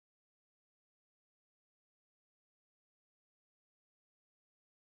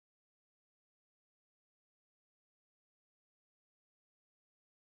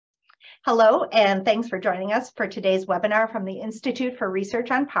Hello, and thanks for joining us for today's webinar from the Institute for Research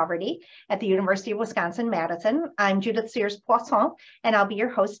on Poverty at the University of Wisconsin-Madison. I'm Judith Sears-Poisson, and I'll be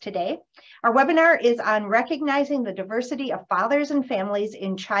your host today. Our webinar is on recognizing the diversity of fathers and families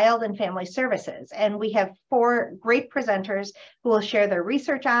in child and family services. And we have four great presenters who will share their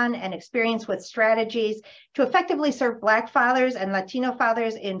research on and experience with strategies to effectively serve Black fathers and Latino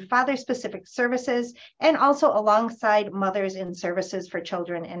fathers in father-specific services, and also alongside mothers in services for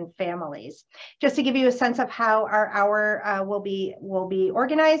children and families. Just to give you a sense of how our hour will be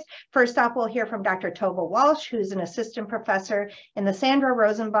organized, first off, we'll hear from Dr. Tova Walsh, who's an assistant professor in the Sandra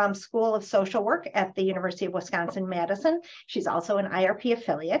Rosenbaum School of Social Work at the University of Wisconsin-Madison. She's also an IRP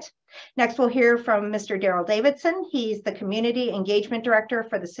affiliate. Next, we'll hear from Mr. Darryl Davidson. He's the Community Engagement Director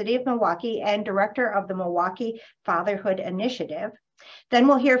for the City of Milwaukee and Director of the Milwaukee Fatherhood Initiative. Then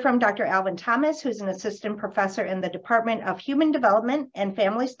we'll hear from Dr. Alvin, who's an assistant professor in the Department of Human Development and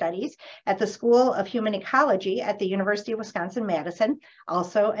Family Studies at the School of Human Ecology at the University of Wisconsin-Madison,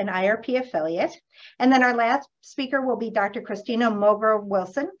 also an IRP affiliate. And then our last speaker will be Dr. Cristina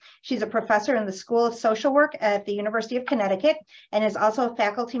Wilson. She's a professor in the School of Social Work at the University of Connecticut and is also a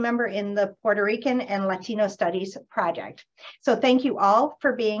faculty member in the Puerto Rican and Latino Studies project. So thank you all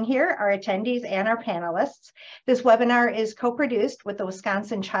for being here, our attendees and our panelists. This webinar is co-produced with the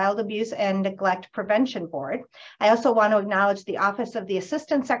Wisconsin Child Abuse and Neglect Prevention Board. I also want to acknowledge the Office of the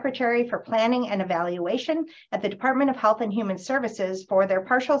Assistant Secretary for Planning and Evaluation at the Department of Health and Human Services for their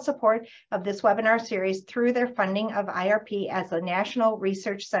partial support of this webinar series through their funding of IRP as the National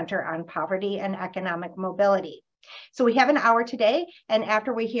Research Center on Poverty and Economic Mobility. So we have an hour today, and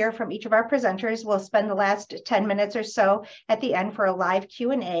after we hear from each of our presenters, we'll spend the last 10 minutes or so at the end for a live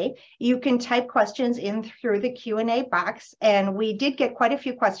Q&A. You can type questions in through the Q&A box, and we did get quite a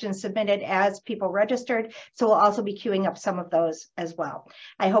few questions submitted as people registered, so we'll also be queuing up some of those as well.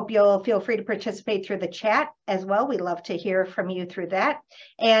 I hope you'll feel free to participate through the chat as well. We love to hear from you through that.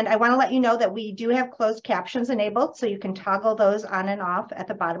 And I want to let you know that we do have closed captions enabled, so you can toggle those on and off at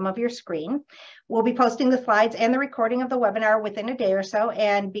the bottom of your screen. We'll be posting the slides and the recording of the webinar within a day or so,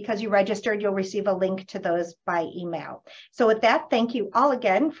 and because you registered, you'll receive a link to those by email. So with that, thank you all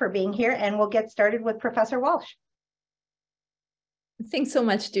again for being here, and we'll get started with Professor Walsh. Thanks so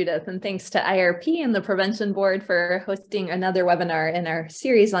much, Judith, and thanks to IRP and the Prevention Board for hosting another webinar in our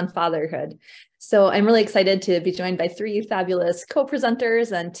series on fatherhood. So I'm really excited to be joined by three fabulous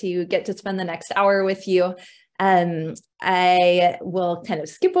co-presenters and to get to spend the next hour with you. I will kind of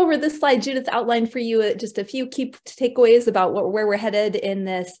skip over this slide. Judith outlined for you just a few key takeaways about where we're headed in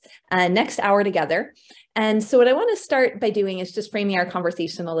this next hour together. And so what I want to start by doing is just framing our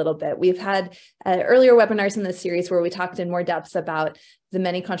conversation a little bit. We've had earlier webinars in this series where we talked in more depth about the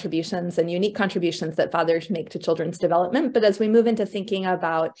many contributions and unique contributions that fathers make to children's development. But as we move into thinking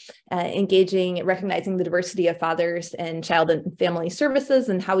about recognizing the diversity of fathers in child and family services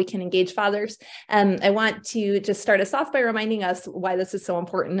and how we can engage fathers, I want to just start us off by reminding us why this is so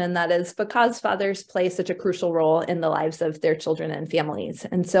important, and that is because fathers play such a crucial role in the lives of their children and families.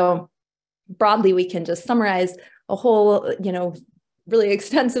 And so broadly, we can just summarize a whole, really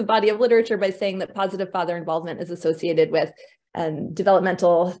extensive body of literature by saying that positive father involvement is associated with positive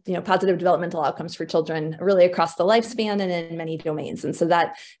developmental outcomes for children really across the lifespan and in many domains. And so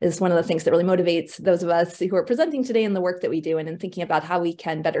that is one of the things that really motivates those of us who are presenting today in the work that we do and in thinking about how we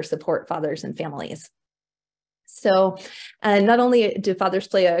can better support fathers and families. So not only do fathers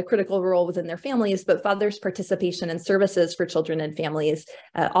play a critical role within their families, but fathers' participation in services for children and families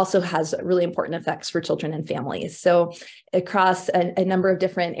also has really important effects for children and families. So across a number of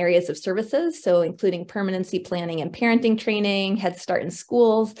different areas of services, so including permanency planning and parenting training, Head Start in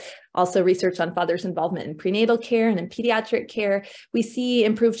schools, also research on fathers' involvement in prenatal care and in pediatric care, we see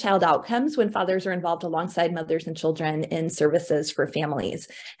improved child outcomes when fathers are involved alongside mothers and children in services for families.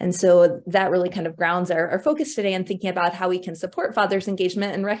 And so that really kind of grounds our focus today in thinking about how we can support fathers'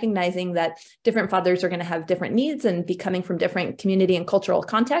 engagement and recognizing that different fathers are going to have different needs and be coming from different community and cultural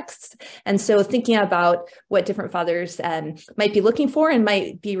contexts. And so thinking about what different fathers might be looking for and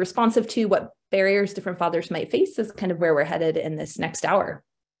might be responsive to, what barriers different fathers might face, is kind of where we're headed in this next hour.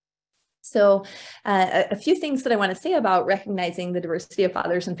 So a few things that I want to say about recognizing the diversity of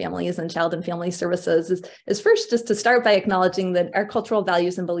fathers and families and child and family services is first just to start by acknowledging that our cultural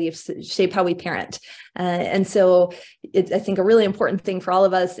values and beliefs shape how we parent. And so it's, I think, a really important thing for all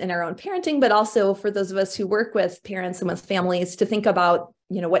of us in our own parenting, but also for those of us who work with parents and with families to think about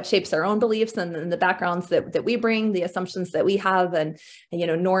what shapes our own beliefs and the backgrounds that we bring, the assumptions that we have, and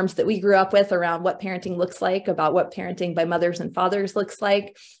norms that we grew up with around what parenting looks like, about what parenting by mothers and fathers looks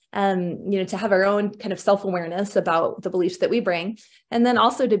like. To have our own kind of self-awareness about the beliefs that we bring, and then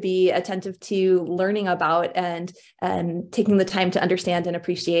also to be attentive to learning about and taking the time to understand and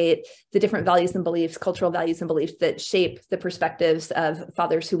appreciate the different values and beliefs, cultural values and beliefs that shape the perspectives of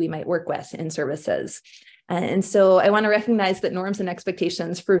fathers who we might work with in services. And so I want to recognize that norms and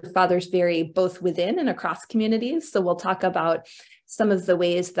expectations for fathers vary both within and across communities. So we'll talk about some of the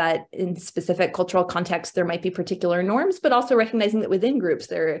ways that in specific cultural contexts, there might be particular norms, but also recognizing that within groups,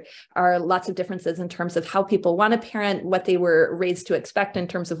 there are lots of differences in terms of how people want to parent, what they were raised to expect in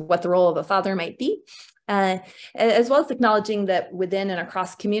terms of what the role of a father might be. As well as acknowledging that within and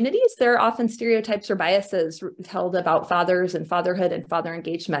across communities, there are often stereotypes or biases held about fathers and fatherhood and father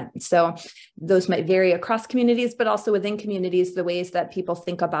engagement. So those might vary across communities, but also within communities, the ways that people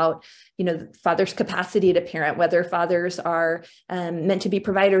think about, fathers' capacity to parent, whether fathers are meant to be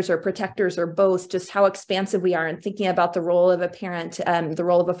providers or protectors or both, just how expansive we are in thinking about the role of a parent, the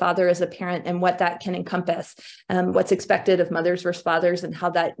role of a father as a parent, and what that can encompass, what's expected of mothers versus fathers, and how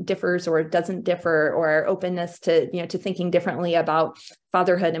that differs or doesn't differ, or our openness to, to thinking differently about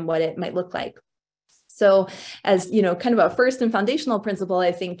fatherhood and what it might look like. So as, kind of a first and foundational principle,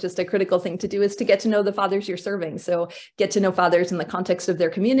 I think just a critical thing to do is to get to know the fathers you're serving. So get to know fathers in the context of their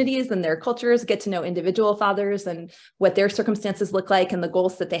communities and their cultures, get to know individual fathers and what their circumstances look like and the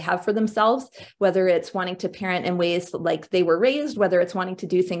goals that they have for themselves, whether it's wanting to parent in ways like they were raised, whether it's wanting to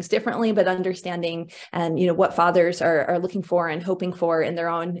do things differently, but understanding, what fathers are looking for and hoping for in their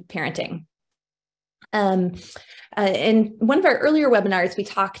own parenting. In one of our earlier webinars, we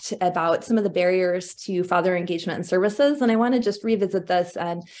talked about some of the barriers to father engagement and services, and I want to just revisit this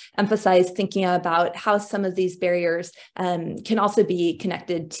and emphasize thinking about how some of these barriers can also be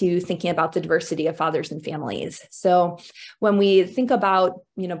connected to thinking about the diversity of fathers and families. So when we think about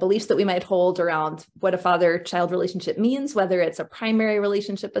beliefs that we might hold around what a father-child relationship means, whether it's a primary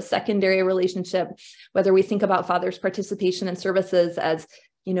relationship, a secondary relationship, whether we think about fathers' participation in services as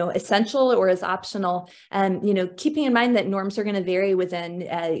essential or as optional, and keeping in mind that norms are going to vary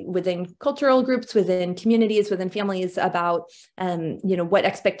within cultural groups, within communities, within families about what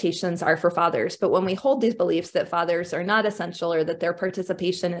expectations are for fathers. But when we hold these beliefs that fathers are not essential or that their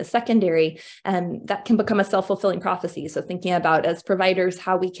participation is secondary, that can become a self-fulfilling prophecy. So thinking about, as providers,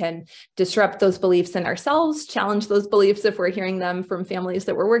 how we can disrupt those beliefs in ourselves, challenge those beliefs if we're hearing them from families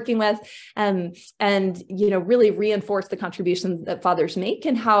that we're working with, and really reinforce the contributions that fathers make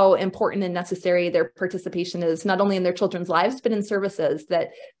and how important and necessary their participation is, not only in their children's lives, but in services,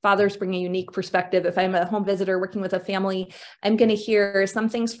 that fathers bring a unique perspective. If I'm a home visitor working with a family, I'm going to hear some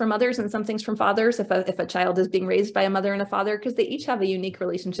things from mothers and some things from fathers if a child is being raised by a mother and a father, because they each have a unique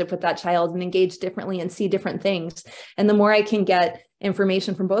relationship with that child and engage differently and see different things. And the more I can get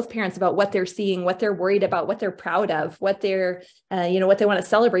information from both parents about what they're seeing, what they're worried about, what they're proud of, what they're, what they want to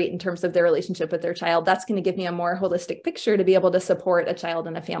celebrate in terms of their relationship with their child, that's going to give me a more holistic picture to be able to support a child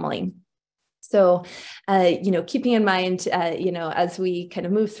and a family. So, keeping in mind, as we kind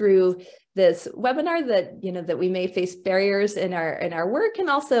of move through this webinar that, that we may face barriers in our work, and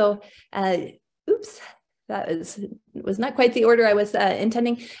also, that was not quite the order I was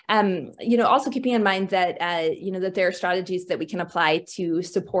intending. Also keeping in mind that, that there are strategies that we can apply to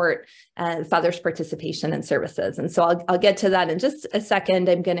support fathers' participation in services. And so I'll get to that in just a second.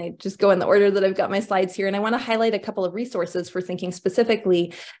 I'm going to just go in the order that I've got my slides here. And I want to highlight a couple of resources for thinking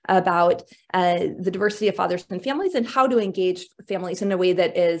specifically about the diversity of fathers and families and how to engage families in a way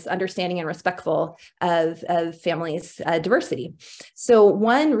that is understanding and respectful of families' diversity. So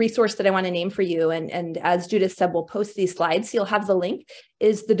one resource that I want to name for you, and as Judith said, we'll post these slides, you'll have the link,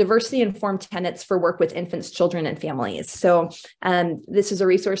 is the Diversity Informed Tenets for Work with Infants, Children, and Families. So this is a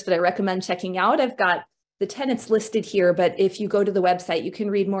resource that I recommend checking out. I've got the tenets listed here, but if you go to the website, you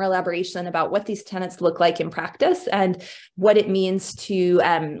can read more elaboration about what these tenets look like in practice and what it means to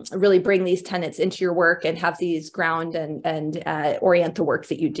really bring these tenets into your work and have these ground and orient the work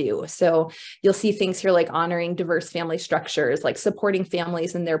that you do. So you'll see things here like honoring diverse family structures, like supporting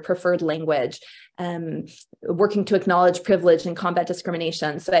families in their preferred language, working to acknowledge privilege and combat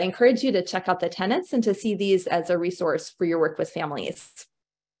discrimination. So I encourage you to check out the tenets and to see these as a resource for your work with families.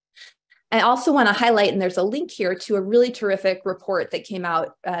 I also want to highlight, and there's a link here to a really terrific report that came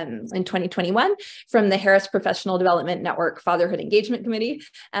out in 2021 from the Harris Professional Development Network Fatherhood Engagement Committee,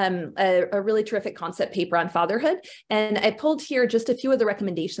 a really terrific concept paper on fatherhood. And I pulled here just a few of the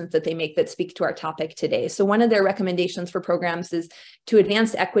recommendations that they make that speak to our topic today. So one of their recommendations for programs is to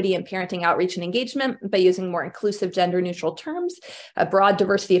advance equity in parenting outreach and engagement by using more inclusive gender neutral terms, a broad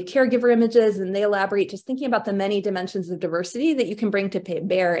diversity of caregiver images, and they elaborate just thinking about the many dimensions of diversity that you can bring to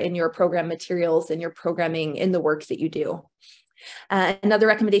bear in your program materials and your programming in the work that you do. Another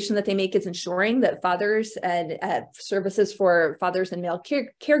recommendation that they make is ensuring that fathers and services for fathers and male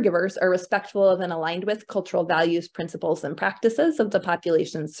caregivers are respectful of and aligned with cultural values, principles, and practices of the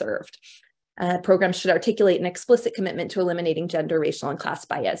population served. Programs should articulate an explicit commitment to eliminating gender, racial, and class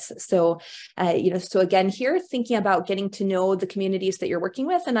bias. So, so again, here, thinking about getting to know the communities that you're working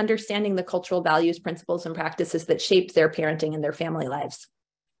with and understanding the cultural values, principles, and practices that shape their parenting and their family lives.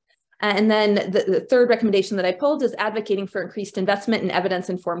 And then the third recommendation that I pulled is advocating for increased investment in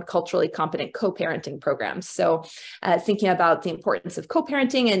evidence-informed, culturally competent co-parenting programs. So thinking about the importance of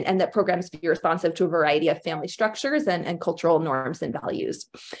co-parenting and that programs be responsive to a variety of family structures and cultural norms and values.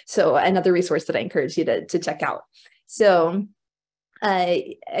 So another resource that I encourage you to check out. So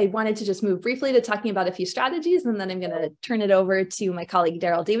I wanted to just move briefly to talking about a few strategies, and then I'm going to turn it over to my colleague,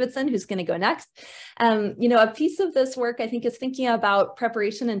 Darryl Davidson, who's going to go next. A piece of this work, I think, is thinking about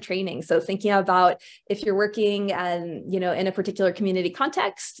preparation and training. So thinking about if you're working, in a particular community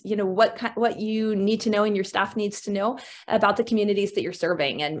context, what you need to know and your staff needs to know about the communities that you're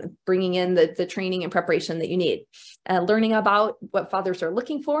serving and bringing in the training and preparation that you need. Learning about what fathers are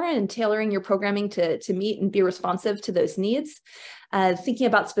looking for and tailoring your programming to meet and be responsive to those needs. Thinking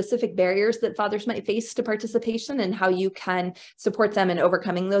about specific barriers that fathers might face to participation and how you can support them in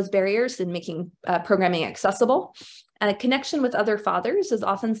overcoming those barriers and making programming accessible. Connection with other fathers is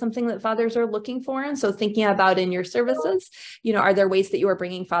often something that fathers are looking for. And so thinking about in your services, are there ways that you are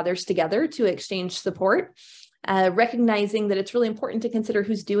bringing fathers together to exchange support? Recognizing that it's really important to consider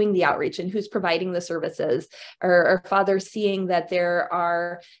who's doing the outreach and who's providing the services, or fathers seeing that there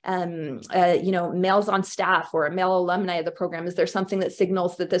are, males on staff or a male alumni of the program. Is there something that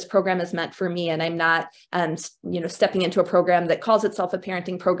signals that this program is meant for me and I'm not, stepping into a program that calls itself a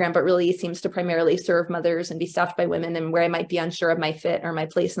parenting program, but really seems to primarily serve mothers and be staffed by women, and where I might be unsure of my fit or my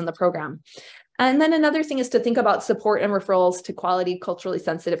place in the program. And then another thing is to think about support and referrals to quality, culturally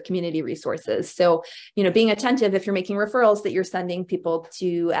sensitive community resources. So, being attentive if you're making referrals that you're sending people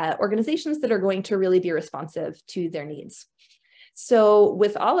to organizations that are going to really be responsive to their needs. So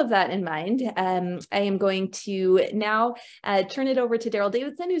with all of that in mind, I am going to now turn it over to Darryl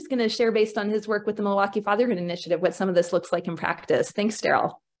Davidson, who's going to share, based on his work with the Milwaukee Fatherhood Initiative, what some of this looks like in practice. Thanks,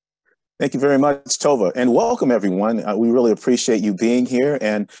 Darryl. Thank you very much, Tova, and welcome everyone. We really appreciate you being here,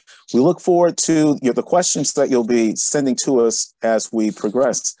 and we look forward to the questions that you'll be sending to us as we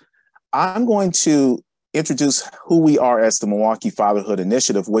progress. I'm going to introduce who we are as the Milwaukee Fatherhood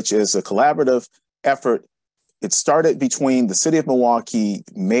Initiative, which is a collaborative effort. It started between the City of Milwaukee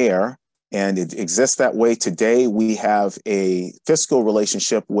mayor, and it exists that way today. We have a fiscal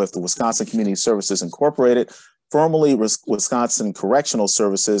relationship with the Wisconsin Community Services Incorporated, formerly Wisconsin Correctional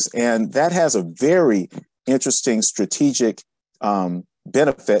Services, and that has a very interesting strategic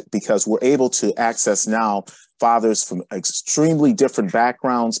benefit because we're able to access now fathers from extremely different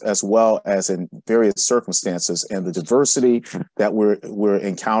backgrounds as well as in various circumstances, and the diversity that we're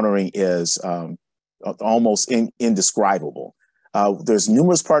encountering is almost indescribable. There's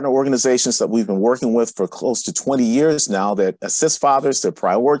numerous partner organizations that we've been working with for close to 20 years now that assist fathers. They're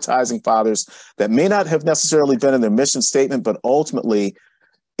prioritizing fathers that may not have necessarily been in their mission statement, but ultimately,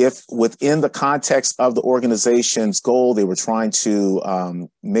 if within the context of the organization's goal, they were trying to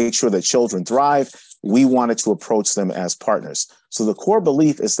make sure that children thrive, we wanted to approach them as partners. So the core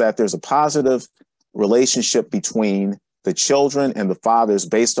belief is that there's a positive relationship between the children and the fathers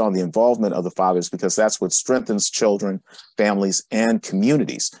based on the involvement of the fathers, because that's what strengthens children, families, and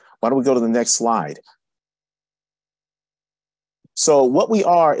communities. Why don't we go to the next slide? So what we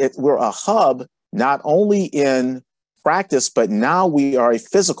are, we're a hub, not only in practice, but now we are a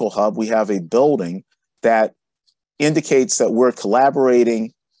physical hub. We have a building that indicates that we're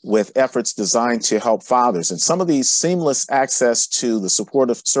collaborating with efforts designed to help fathers. And some of these seamless access to the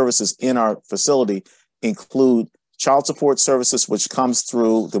supportive services in our facility include child support services, which comes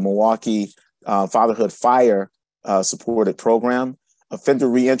through the Milwaukee Fatherhood Fire supported program, offender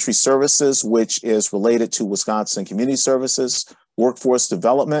reentry services, which is related to Wisconsin Community Services, workforce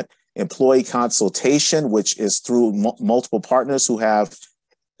development, employee consultation, which is through multiple partners who have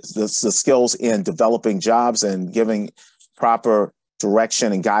the skills in developing jobs and giving proper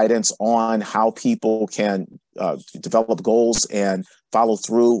direction and guidance on how people can develop goals and follow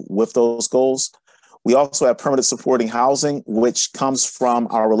through with those goals. We also have permanent supporting housing, which comes from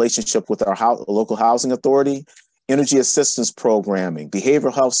our relationship with our local housing authority, energy assistance programming,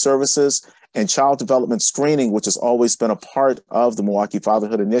 behavioral health services, and child development screening, which has always been a part of the Milwaukee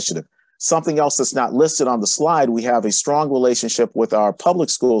Fatherhood Initiative. Something else that's not listed on the slide, we have a strong relationship with our public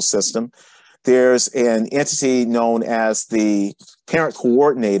school system. There's an entity known as the parent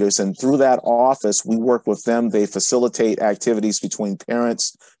coordinators, and through that office, we work with them. They facilitate activities between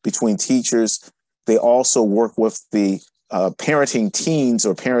parents, between teachers. They also work with the parenting teens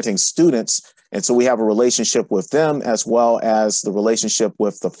or parenting students. And so we have a relationship with them, as well as the relationship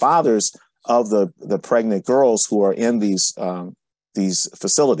with the fathers of the pregnant girls who are in these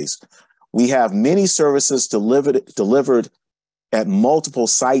facilities. We have many services delivered at multiple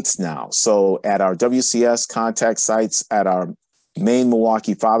sites now. So at our WCS contact sites, at our main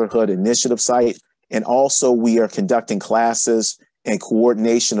Milwaukee Fatherhood Initiative site, and also we are conducting classes and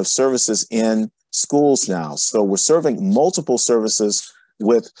coordination of services in schools now. So we're serving multiple services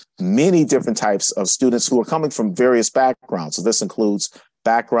with many different types of students who are coming from various backgrounds. So this includes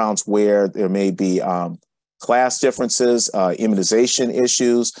backgrounds where there may be class differences, immunization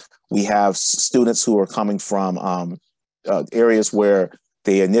issues. We have students who are coming from areas where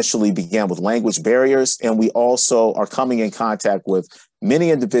they initially began with language barriers. And we also are coming in contact with many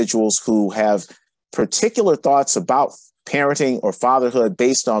individuals who have particular thoughts about parenting or fatherhood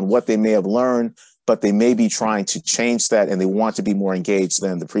based on what they may have learned, but they may be trying to change that and they want to be more engaged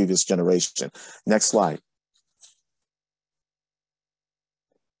than the previous generation. Next slide.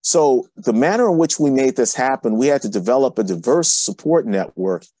 So the manner in which we made this happen, we had to develop a diverse support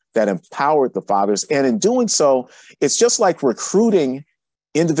network that empowered the fathers. And in doing so, it's just like recruiting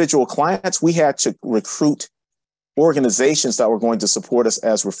individual clients. We had to recruit organizations that were going to support us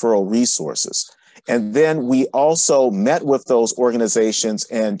as referral resources. And then we also met with those organizations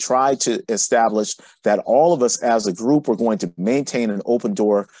and tried to establish that all of us as a group were going to maintain an open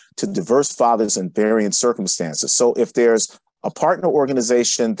door to diverse fathers in varying circumstances. So if there's a partner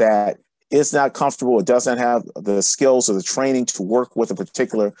organization that is not comfortable or doesn't have the skills or the training to work with a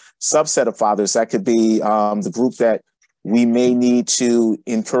particular subset of fathers, that could be the group that we may need to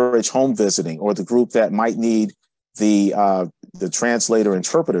encourage home visiting, or the group that might need the translator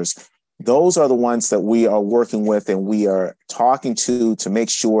interpreters. Those are the ones that we are working with and we are talking to make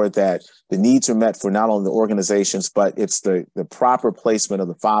sure that the needs are met for not only the organizations, but it's the proper placement of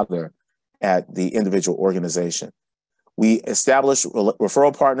the father at the individual organization. We establish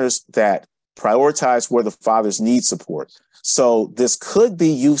referral partners that prioritize where the fathers need support. So this could be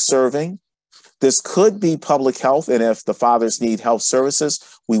youth serving. This could be public health. And if the fathers need health services,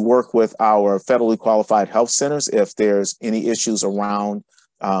 we work with our federally qualified health centers if there's any issues around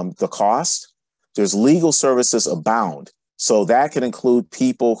the cost. There's legal services abound. So that can include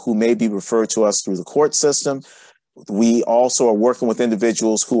people who may be referred to us through the court system. We also are working with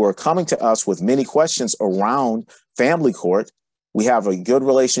individuals who are coming to us with many questions around family court. We have a good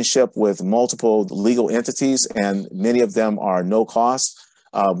relationship with multiple legal entities, and many of them are no cost.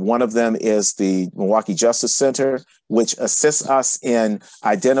 One of them is the Milwaukee Justice Center, which assists us in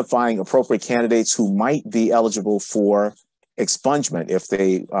identifying appropriate candidates who might be eligible for expungement if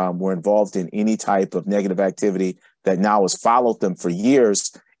they were involved in any type of negative activity that now has followed them for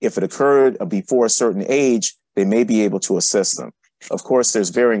years. If it occurred before a certain age, they may be able to assist them. Of course, there's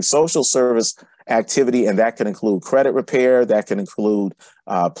varying social service activity, and that can include credit repair, that can include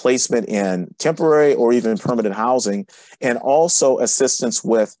placement in temporary or even permanent housing, and also assistance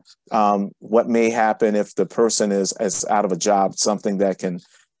with what may happen if the person is out of a job, something that can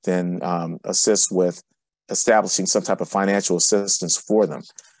then assist with establishing some type of financial assistance for them.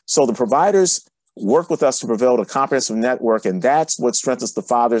 So the providers work with us to build a comprehensive network, and that's what strengthens the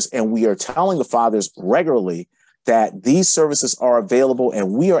fathers. And we are telling the fathers regularly that these services are available,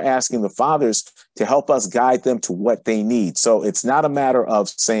 and we are asking the fathers to help us guide them to what they need. So it's not a matter of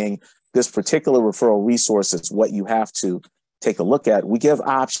saying this particular referral resource is what you have to take a look at. We give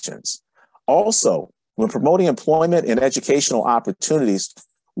options. Also, when promoting employment and educational opportunities,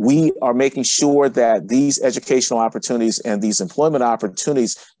 we are making sure that these educational opportunities and these employment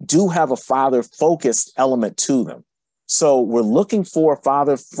opportunities do have a father-focused element to them. So we're looking for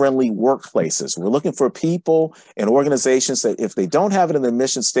father-friendly workplaces. We're looking for people and organizations that if they don't have it in their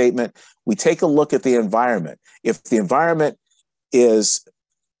mission statement, we take a look at the environment. If the environment is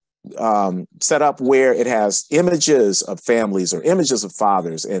set up where it has images of families or images of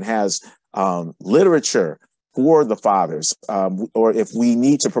fathers and has literature for the fathers, or if we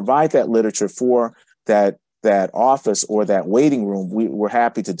need to provide that literature for that that office or that waiting room, we're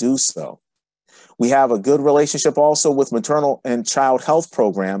happy to do so. We have a good relationship also with maternal and child health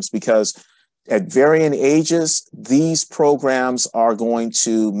programs, because at varying ages, these programs are going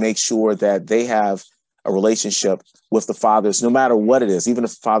to make sure that they have a relationship with the fathers, no matter what it is, even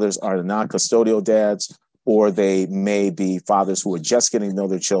if fathers are non-custodial dads, or they may be fathers who are just getting to know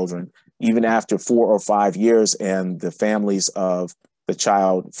their children, even after 4 or 5 years, and the families of the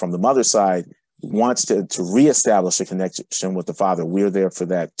child from the mother's side wants to reestablish a connection with the father. We're there for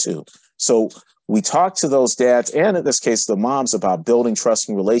that too. So we talk to those dads, and in this case, the moms, about building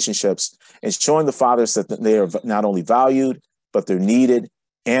trusting relationships and showing the fathers that they are not only valued, but they're needed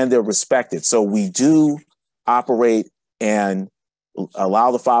and they're respected. So we do operate and allow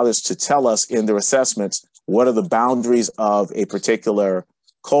the fathers to tell us in their assessments what are the boundaries of a particular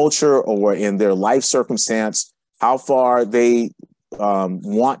culture or in their life circumstance, how far they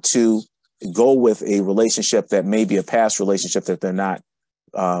want to go with a relationship that may be a past relationship that they're not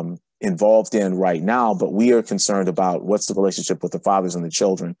involved in right now, but we are concerned about what's the relationship with the fathers and the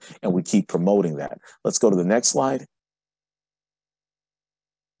children, and we keep promoting that. Let's go to the next slide.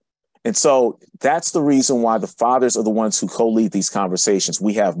 And so that's the reason why the fathers are the ones who co-lead these conversations.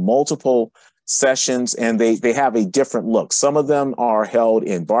 We have multiple sessions, and they have a different look. Some of them are held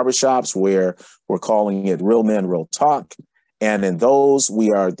in barbershops where we're calling it Real Men, Real Talk. And in those,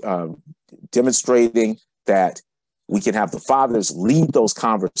 we are demonstrating that we can have the fathers lead those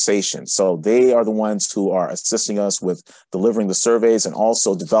conversations. So they are the ones who are assisting us with delivering the surveys and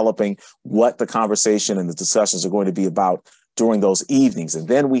also developing what the conversation and the discussions are going to be about during those evenings. And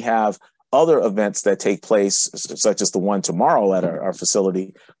then we have other events that take place, such as the one tomorrow at our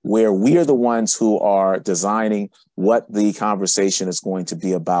facility, where we are the ones who are designing what the conversation is going to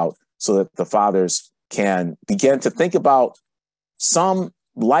be about, so that the fathers can begin to think about some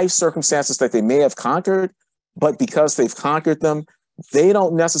life circumstances that they may have conquered, but because they've conquered them, they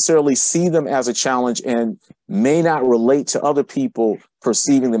don't necessarily see them as a challenge and may not relate to other people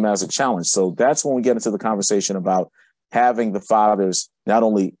perceiving them as a challenge. So that's when we get into the conversation about having the fathers not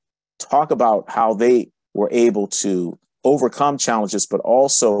only talk about how they were able to overcome challenges, but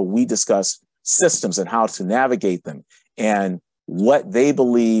also we discuss systems and how to navigate them and what they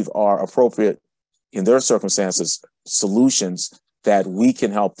believe are appropriate in their circumstances, solutions that we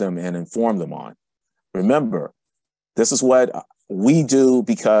can help them and inform them on. Remember, this is what we do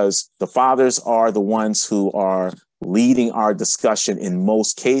because the fathers are the ones who are leading our discussion in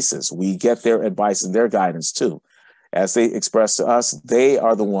most cases. We get their advice and their guidance too. As they express to us, they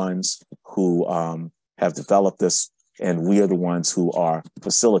are the ones who have developed this, and we are the ones who are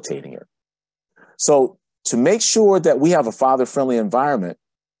facilitating it. So to make sure that we have a father-friendly environment,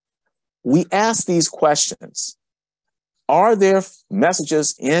 we ask these questions. Are there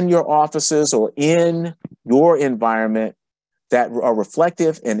messages in your offices or in your environment that are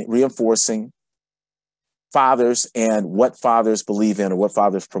reflective and reinforcing fathers and what fathers believe in or what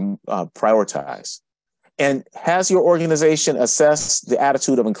fathers prioritize? And has your organization assessed the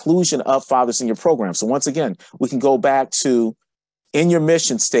attitude of inclusion of fathers in your program? So once again, we can go back to in your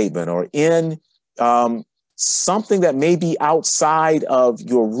mission statement or in something that may be outside of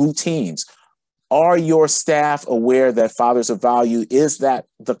your routines. Are your staff aware that fathers are valued? Is that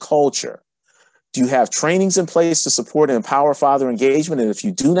the culture? Do you have trainings in place to support and empower father engagement? And if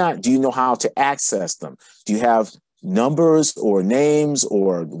you do not, do you know how to access them? Do you have numbers or names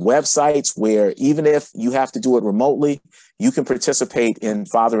or websites where even if you have to do it remotely, you can participate in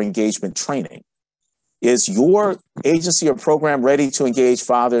father engagement training? Is your agency or program ready to engage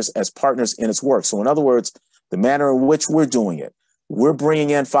fathers as partners in its work? So in other words, the manner in which we're doing it, we're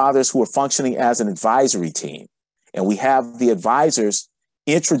bringing in fathers who are functioning as an advisory team, and we have the advisors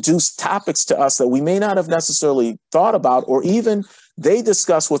introduce topics to us that we may not have necessarily thought about, or even they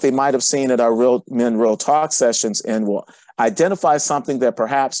discuss what they might have seen at our Real Men, Real Talk sessions and will identify something that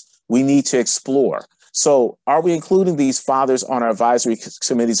perhaps we need to explore. So are we including these fathers on our advisory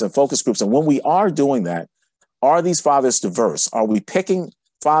committees and focus groups? And when we are doing that, are these fathers diverse? Are we picking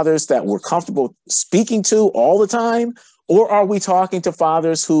fathers that we're comfortable speaking to all the time? Or are we talking to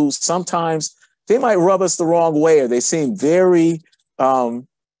fathers who sometimes they might rub us the wrong way, or they seem very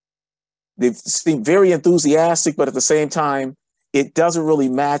enthusiastic, but at the same time, it doesn't really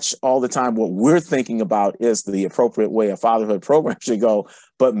match all the time what we're thinking about is the appropriate way a fatherhood program should go,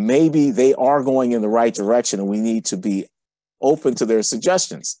 but maybe they are going in the right direction and we need to be open to their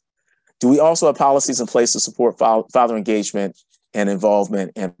suggestions. Do we also have policies in place to support father engagement and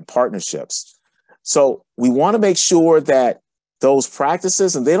involvement and partnerships? So we want to make sure that those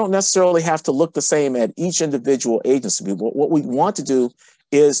practices, and they don't necessarily have to look the same at each individual agency. What we want to do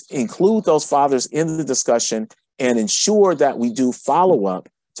is include those fathers in the discussion and ensure that we do follow up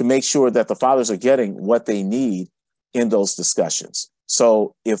to make sure that the fathers are getting what they need in those discussions.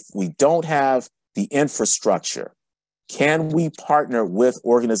 So if we don't have the infrastructure, can we partner with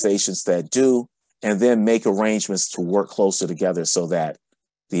organizations that do and then make arrangements to work closer together so that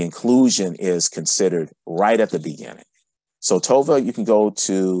the inclusion is considered right at the beginning? So Tova, you can go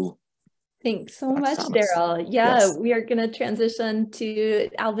to. Thanks so much, Darryl. Yeah, yes. We are going to transition to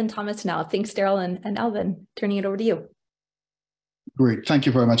Alvin Thomas now. Thanks, Darryl and Alvin. Turning it over to you. Great. Thank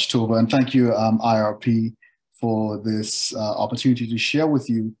you very much, Tova. And thank you, IRP, for this opportunity to share with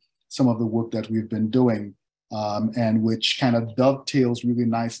you some of the work that we've been doing and which kind of dovetails really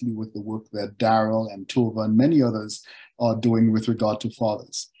nicely with the work that Darryl and Tova and many others are doing with regard to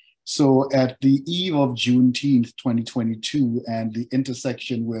fathers. So at the eve of Juneteenth, 2022, and the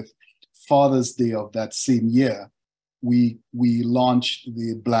intersection with Father's Day of that same year, we launched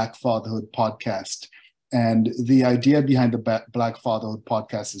the Black Fatherhood podcast. And the idea behind the Black Fatherhood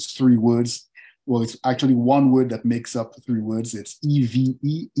podcast is 3 words. Well, it's actually 1 word that makes up 3 words. It's EVE,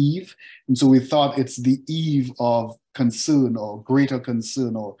 Eve. And so we thought it's the eve of concern or greater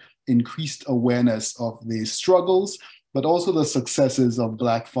concern or increased awareness of the struggles, but also the successes of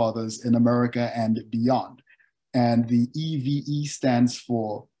Black fathers in America and beyond. And the EVE stands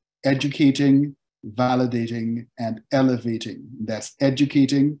for educating, validating, and elevating. That's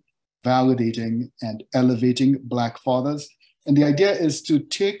educating, validating, and elevating Black fathers. And the idea is to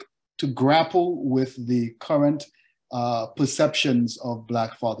grapple with the current perceptions of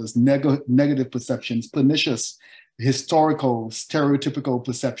Black fathers, negative perceptions, pernicious, historical, stereotypical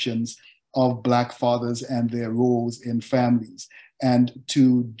perceptions of Black fathers and their roles in families, and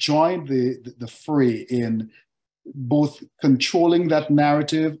to join the fray in both controlling that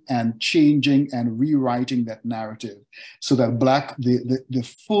narrative and changing and rewriting that narrative so that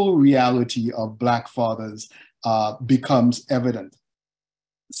the full reality of Black fathers becomes evident.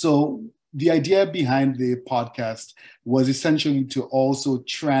 So the idea behind the podcast was essentially to also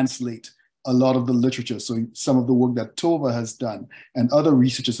translate a lot of the literature. So some of the work that Tova has done and other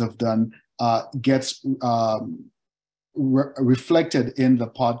researchers have done gets reflected in the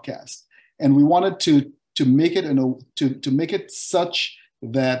podcast. And we wanted to make it to make it such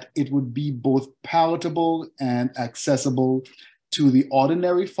that it would be both palatable and accessible to the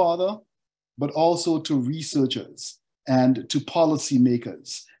ordinary father, but also to researchers and to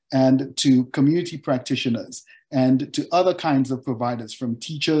policymakers and to community practitioners and to other kinds of providers, from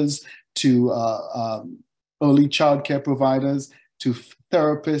teachers to early childcare providers to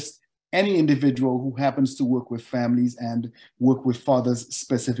therapists, any individual who happens to work with families and work with fathers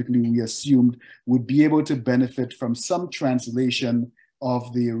specifically, we assumed would be able to benefit from some translation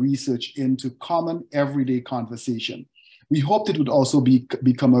of the research into common everyday conversation. We hoped it would also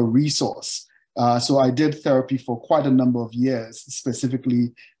become a resource. So I did therapy for quite a number of years,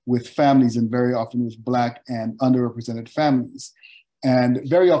 specifically with families and very often with Black and underrepresented families. And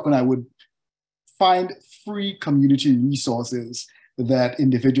very often I would find free community resources that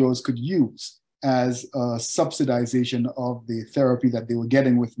individuals could use as a subsidization of the therapy that they were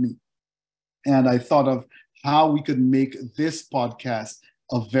getting with me. And I thought of how we could make this podcast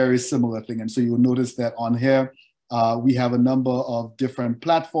a very similar thing. And so you'll notice that on here, we have a number of different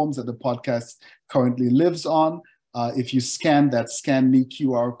platforms that the podcast currently lives on. If you scan that Scan Me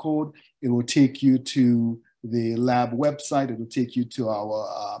QR code, it will take you to the lab website. It will take you to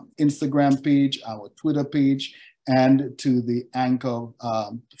our Instagram page, our Twitter page, and to the anchor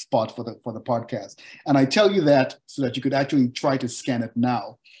spot for the podcast. And I tell you that so that you could actually try to scan it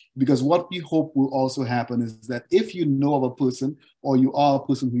now, because what we hope will also happen is that if you know of a person or you are a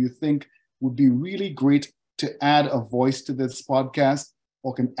person who you think would be really great to add a voice to this podcast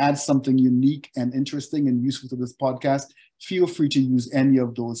or can add something unique and interesting and useful to this podcast, feel free to use any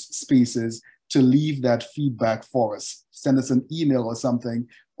of those spaces to leave that feedback for us. Send us an email or something,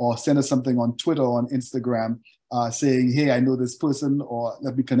 or send us something on Twitter or on Instagram saying, hey, I know this person, or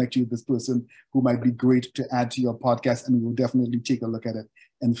let me connect you with this person who might be great to add to your podcast, and we will definitely take a look at it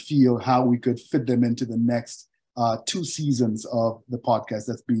and feel how we could fit them into the next 2 seasons of the podcast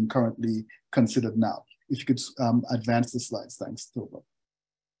that's being currently considered now. If you could advance the slides, thanks, Tova.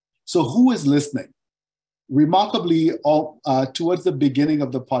 So who is listening? Remarkably, towards the beginning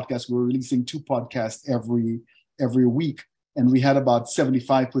of the podcast, we were releasing 2 podcasts every week, and we had about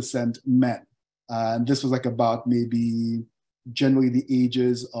 75% men. And this was like about maybe generally the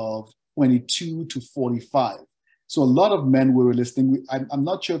ages of 22 to 45. So a lot of men were listening. I'm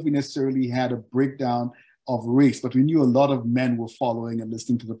not sure if we necessarily had a breakdown race, but we knew a lot of men were following and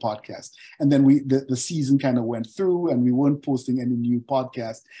listening to the podcast. And then the season kind of went through and we weren't posting any new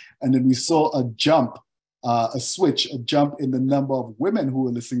podcasts. And then we saw a jump in the number of women who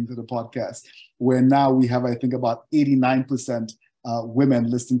were listening to the podcast, where now we have, I think, about 89% women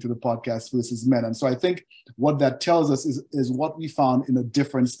listening to the podcast versus men. And so I think what that tells us is what we found in a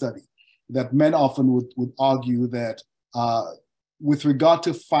different study, that men often would argue that with regard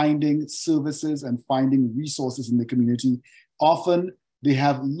to finding services and finding resources in the community, often they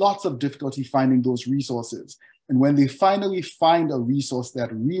have lots of difficulty finding those resources. And when they finally find a resource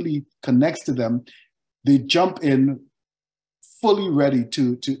that really connects to them, they jump in fully ready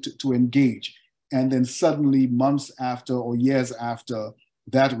to engage. And then suddenly months after or years after,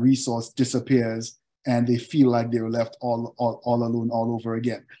 that resource disappears and they feel like they were left all alone all over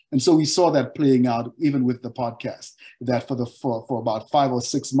again. And so we saw that playing out even with the podcast, that for about 5 or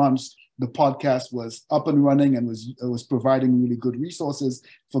 6 months, the podcast was up and running and was providing really good resources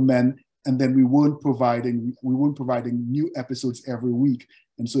for men. And then we weren't providing new episodes every week.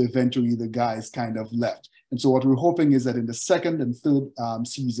 And so eventually the guys kind of left. And so what we're hoping is that in the second and third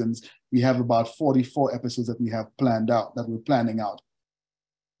seasons, we have about 44 episodes that we have planned out, that we're planning out,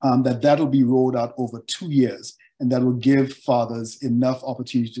 that'll be rolled out over 2 years. And that will give fathers enough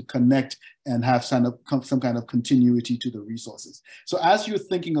opportunity to connect and have some kind of continuity to the resources. So as you're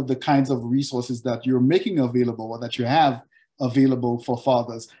thinking of the kinds of resources that you're making available or that you have available for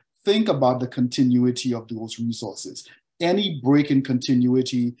fathers, think about the continuity of those resources. Any break in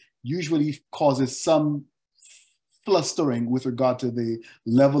continuity usually causes some flustering with regard to the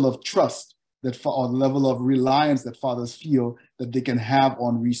level of trust or the level of reliance that fathers feel that they can have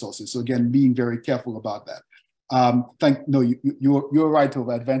on resources. So again, being very careful about that. You're right,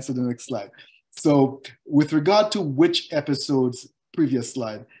 Tova. Advance to the next slide. So with regard to which episodes, previous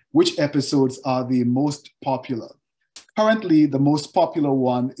slide, which episodes are the most popular? Currently, the most popular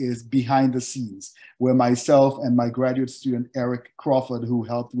one is Behind the Scenes, where myself and my graduate student, Eric Crawford, who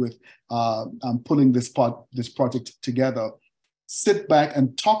helped with pulling this project together, sit back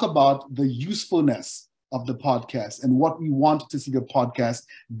and talk about the usefulness of the podcast and what we want to see the podcast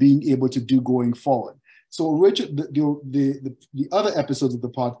being able to do going forward. So Richard, the other episodes of the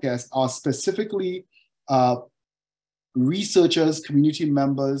podcast are specifically researchers, community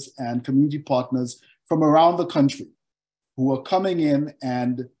members, and community partners from around the country who are coming in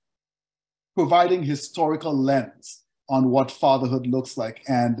and providing historical lens on what fatherhood looks like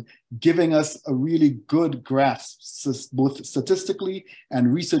and giving us a really good grasp, both statistically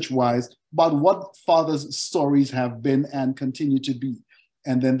and research-wise, about what fathers' stories have been and continue to be.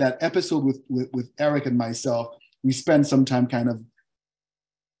 And then that episode with Eric and myself, we spend some time kind of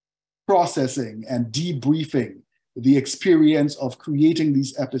processing and debriefing the experience of creating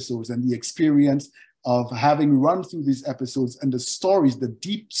these episodes and the experience of having run through these episodes and the stories, the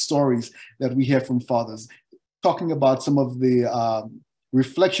deep stories that we hear from fathers, talking about some of the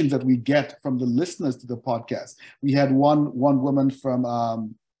reflections that we get from the listeners to the podcast. We had one woman from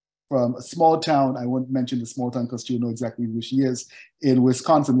a small town, I won't mention the small town because you know exactly who she is, in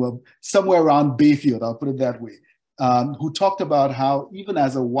Wisconsin, well, somewhere around Bayfield, I'll put it that way, who talked about how even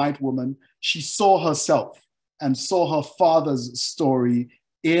as a white woman, she saw herself and saw her father's story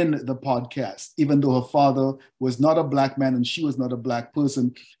in the podcast. Even though her father was not a Black man and she was not a Black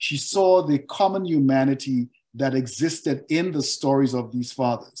person, she saw the common humanity that existed in the stories of these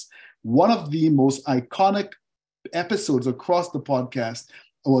fathers. One of the most iconic episodes across the podcast,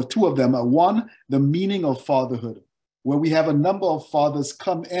 or two of them, are one, the meaning of fatherhood, where we have a number of fathers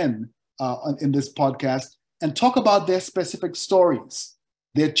come in this podcast and talk about their specific stories,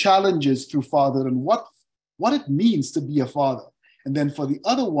 their challenges through fatherhood and what it means to be a father. And then for the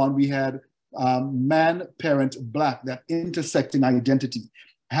other one, we had man, parent, Black, that intersecting identity,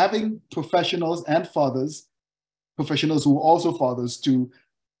 having professionals and fathers, professionals who are also fathers, to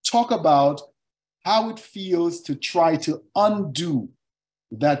talk about how it feels to try to undo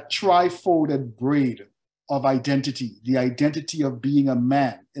that tri-folded braid of identity, the identity of being a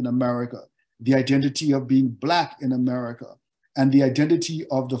man in America, the identity of being Black in America, and the identity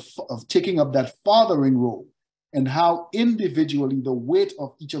of taking up that fathering role, and how individually the weight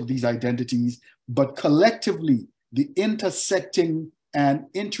of each of these identities, but collectively the intersecting and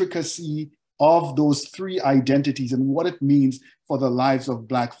intricacy of those three identities and what it means for the lives of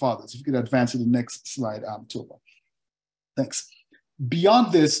Black fathers. If you could advance to the next slide, Tova. Thanks.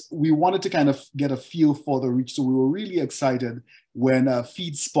 Beyond this, we wanted to kind of get a feel for the reach. So we were really excited when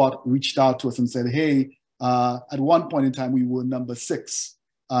FeedSpot reached out to us and said, hey, at one point in time, we were number 6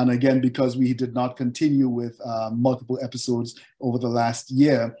 And again, because we did not continue with multiple episodes over the last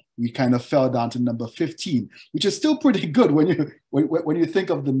year, we kind of fell down to number 15, which is still pretty good when you think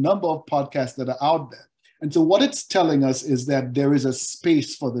of the number of podcasts that are out there. And so what it's telling us is that there is a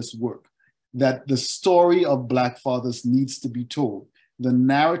space for this work, that the story of Black fathers needs to be told. The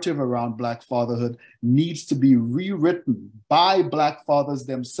narrative around Black fatherhood needs to be rewritten by Black fathers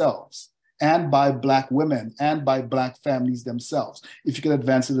themselves, and by Black women, and by Black families themselves. If you could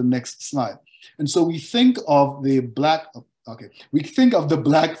advance to the next slide. And so we think of the Black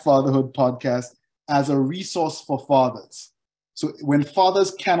Fatherhood podcast as a resource for fathers. So when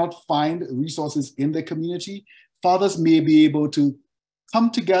fathers cannot find resources in their community, fathers may be able to come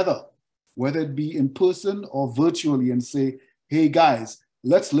together, whether it be in person or virtually, and say, hey guys,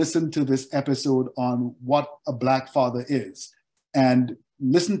 let's listen to this episode on what a Black father is, and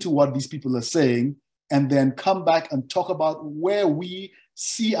listen to what these people are saying, and then come back and talk about where we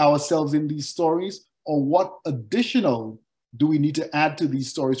see ourselves in these stories, or what additional do we need to add to these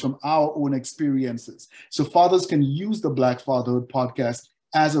stories from our own experiences. So fathers can use the Black Fatherhood podcast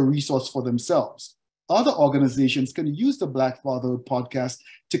as a resource for themselves. Other organizations can use the Black Fatherhood podcast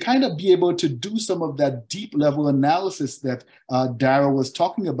to kind of be able to do some of that deep level analysis that Darryl was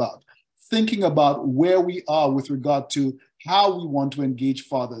talking about, thinking about where we are with regard to how we want to engage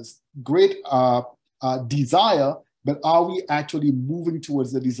fathers. Great desire, but are we actually moving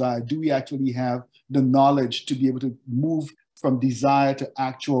towards the desire? Do we actually have the knowledge to be able to move from desire to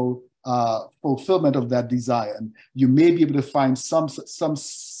actual fulfillment of that desire? And you may be able to find some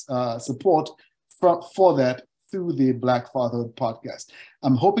support for that through the Black Fatherhood podcast.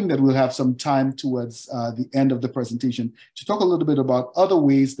 I'm hoping that we'll have some time towards the end of the presentation to talk a little bit about other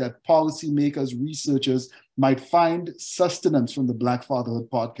ways that policymakers, researchers might find sustenance from the Black Fatherhood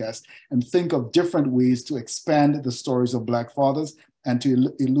podcast, and think of different ways to expand the stories of Black fathers and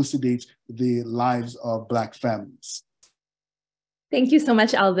to elucidate the lives of Black families. Thank you so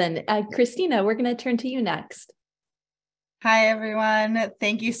much, Alvin. Cristina, we're going to turn to you next. Hi, everyone.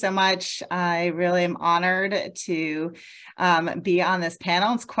 Thank you so much. I really am honored to be on this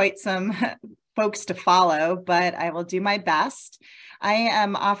panel. It's quite some folks to follow, but I will do my best. I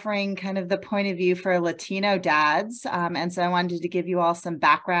am offering kind of the point of view for Latino dads. And so I wanted to give you all some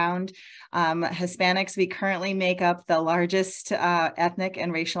background. Hispanics, we currently make up the largest ethnic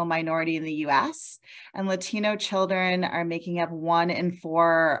and racial minority in the US. And Latino children are making up 1 in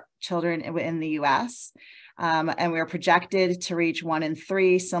 4 children in the US. And we're projected to reach 1 in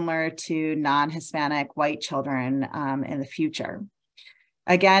 3, similar to non-Hispanic white children in the future.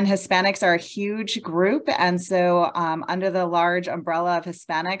 Again, Hispanics are a huge group. And so under the large umbrella of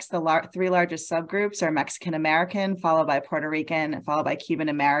Hispanics, the 3 largest subgroups are Mexican American, followed by Puerto Rican, followed by Cuban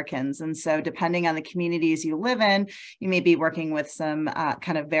Americans. And so depending on the communities you live in, you may be working with some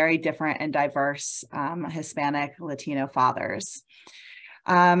kind of very different and diverse Hispanic Latino fathers.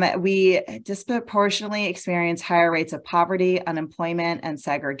 We disproportionately experience higher rates of poverty, unemployment, and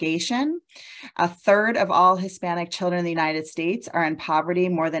segregation. 1/3 of all Hispanic children in the United States are in poverty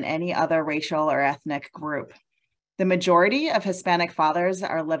more than any other racial or ethnic group. The majority of Hispanic fathers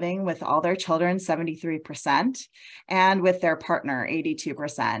are living with all their children, 73%, and with their partner,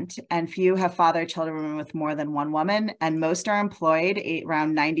 82%. And few have fathered children with more than 1 woman, and most are employed.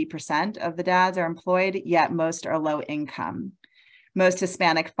 Around 90% of the dads are employed, yet most are low income. Most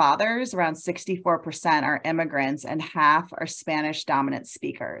Hispanic fathers, around 64%, are immigrants, and half are Spanish dominant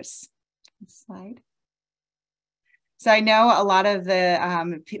speakers. Next slide. So I know a lot of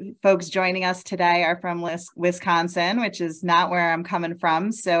the folks joining us today are from Wisconsin, which is not where I'm coming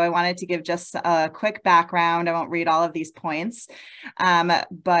from. So I wanted to give just a quick background. I won't read all of these points,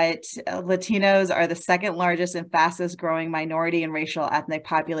 but Latinos are the 2nd largest and fastest growing minority and racial ethnic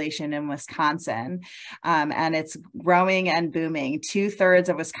population in Wisconsin. And it's growing and booming. 2/3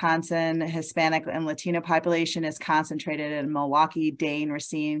 of Wisconsin Hispanic and Latino population is concentrated in Milwaukee, Dane,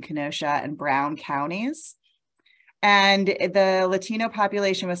 Racine, Kenosha, and Brown counties. And the Latino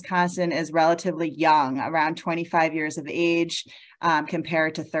population in Wisconsin is relatively young, around 25 years of age,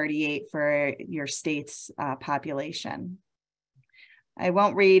 compared to 38 for your state's population. I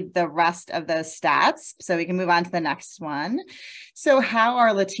won't read the rest of those stats, so we can move on to the next one. So how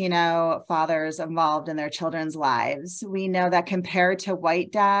are Latino fathers involved in their children's lives? We know that compared to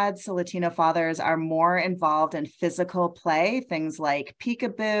white dads, Latino fathers are more involved in physical play, things like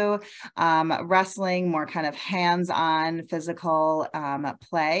peekaboo, wrestling, more kind of hands-on physical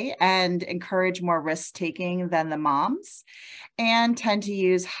play, and encourage more risk-taking than the moms, and tend to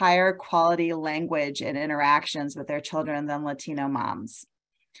use higher quality language in interactions with their children than Latino moms.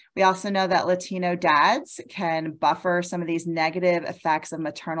 We also know that Latino dads can buffer some of these negative effects of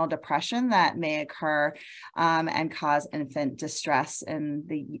maternal depression that may occur and cause infant distress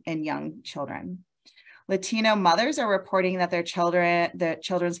in young children. Latino mothers are reporting that their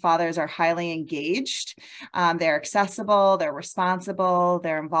children's fathers are highly engaged. They're accessible, they're responsible,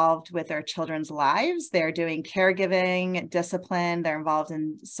 they're involved with their children's lives, they're doing caregiving, discipline, they're involved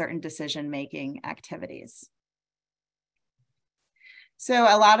in certain decision-making activities. So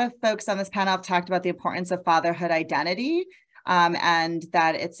a lot of folks on this panel have talked about the importance of fatherhood identity. And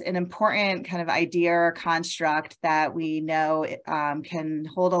that it's an important kind of idea or construct that we know can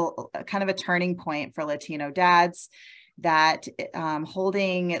hold a kind of a turning point for Latino dads, that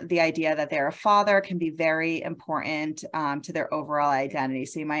holding the idea that they're a father can be very important to their overall identity.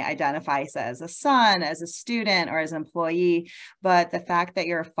 So you might identify as a son, as a student, or as an employee, but the fact that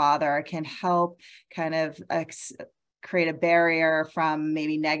you're a father can help kind of create a barrier from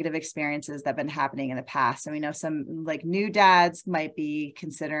maybe negative experiences that have been happening in the past. So we know some like new dads might be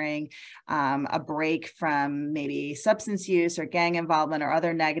considering a break from maybe substance use or gang involvement or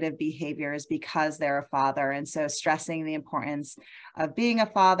other negative behaviors because they're a father. And so stressing the importance of being a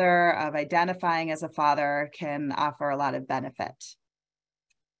father, of identifying as a father, can offer a lot of benefit.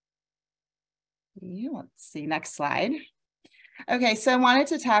 Let's see, next slide. Okay, so I wanted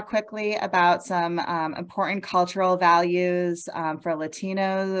to talk quickly about some important cultural values for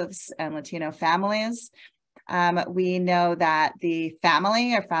Latinos and Latino families. We know that the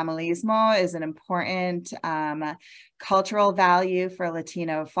family, or familismo, is an important cultural value for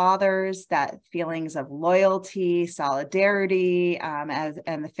Latino fathers, that feelings of loyalty, solidarity,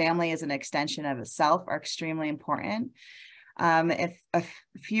 and the family as an extension of itself are extremely important. If a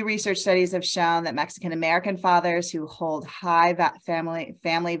few research studies have shown that Mexican American fathers who hold high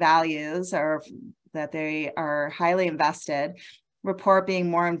family values, or that they are highly invested, report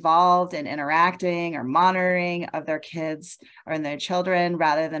being more involved in interacting or monitoring of their kids or in their children,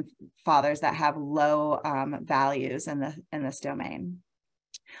 rather than fathers that have low values in this domain.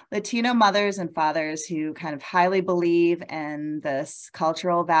 Latino mothers and fathers who kind of highly believe in this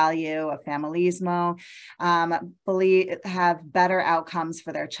cultural value of familismo have better outcomes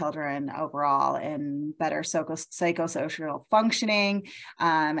for their children overall, and better psychosocial functioning,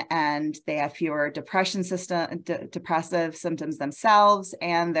 and they have fewer depressive symptoms themselves,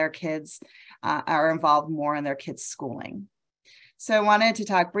 and their kids are involved more in their kids' schooling. So I wanted to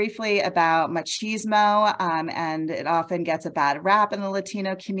talk briefly about machismo, and it often gets a bad rap in the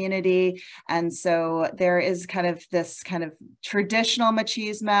Latino community. And so there is kind of this kind of traditional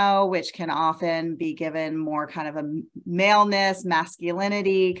machismo, which can often be given more kind of a maleness,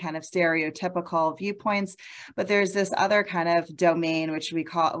 masculinity, kind of stereotypical viewpoints. But there's this other kind of domain, which we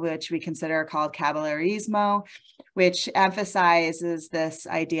consider called caballerismo, which emphasizes this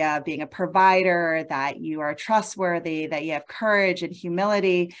idea of being a provider, that you are trustworthy, that you have courage and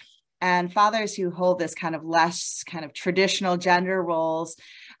humility. And fathers who hold this kind of less kind of traditional gender roles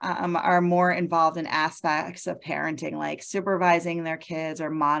are more involved in aspects of parenting, like supervising their kids or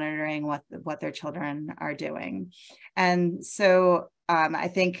monitoring what their children are doing. And so I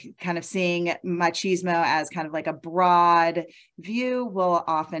think kind of seeing machismo as kind of like a broad view will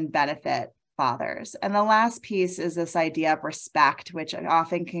often benefit fathers. And the last piece is this idea of respect, which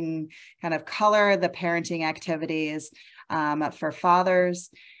often can kind of color the parenting activities for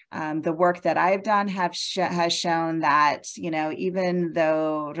fathers. The work that I've done has shown that, even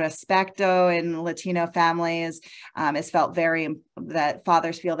though respeto in Latino families is felt that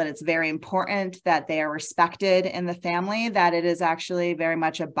fathers feel that it's very important that they are respected in the family, that it is actually very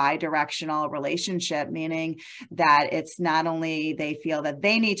much a bi-directional relationship, meaning that it's not only they feel that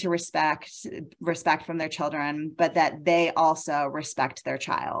they need to respect from their children, but that they also respect their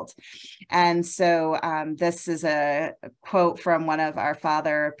child. And so this is a quote from one of our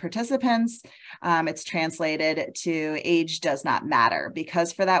father participants. It's translated to "age does not matter,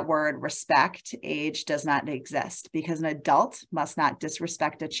 because for that word respect, age does not exist, because an adult must not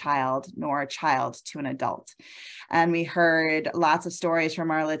disrespect a child, nor a child to an adult." And we heard lots of stories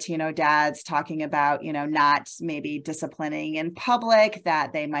from our Latino dads talking about, not maybe disciplining in public,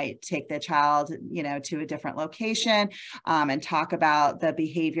 that they might take the child, to a different location and talk about the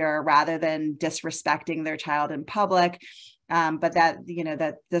behavior rather than disrespecting their child in public. But that,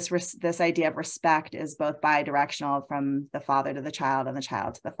 that this idea of respect is both bi-directional, from the father to the child and the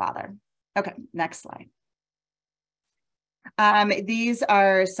child to the father. Okay, next slide. These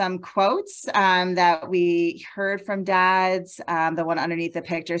are some quotes that we heard from dads. The one underneath the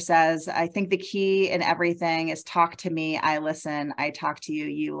picture says, I think the key in everything is talk to me, I listen, I talk to you,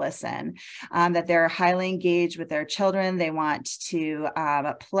 you listen. That they're highly engaged with their children. They want to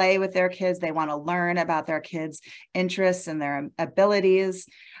play with their kids. They want to learn about their kids' interests and their abilities.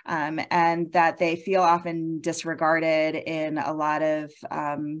 And that they feel often disregarded in a lot of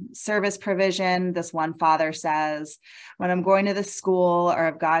service provision. This one father says, when I'm going to the school or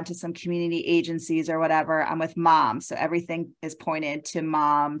I've gone to some community agencies or whatever, I'm with mom. So everything is pointed to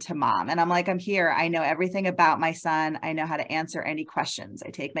mom. And I'm like, I'm here. I know everything about my son. I know how to answer any questions. I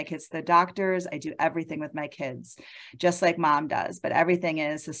take my kids to the doctors. I do everything with my kids, just like mom does. But everything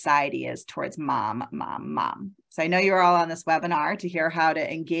in society is towards mom. So I know you're all on this webinar to hear how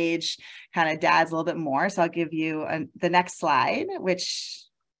to engage kind of dads a little bit more. So I'll give you the next slide, which,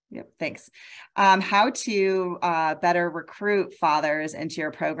 yep, thanks. How to better recruit fathers into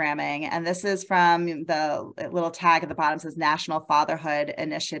your programming. And this is from the little tag at the bottom, says National Fatherhood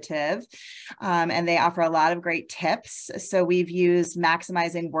Initiative. And they offer a lot of great tips. So we've used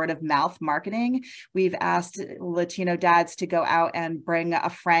maximizing word of mouth marketing. We've asked Latino dads to go out and bring a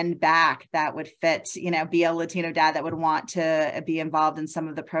friend back that would fit, be a Latino dad that would want to be involved in some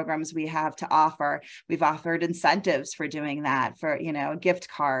of the programs we have to offer. We've offered incentives for doing that, for, a gift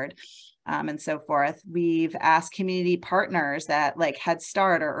card. And so forth. We've asked community partners that like Head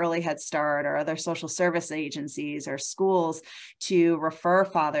Start or Early Head Start or other social service agencies or schools to refer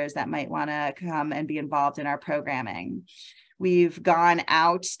fathers that might want to come and be involved in our programming. We've gone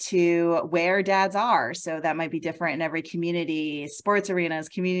out to where dads are. So that might be different in every community, sports arenas,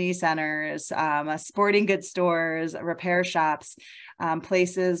 community centers, sporting goods stores, repair shops,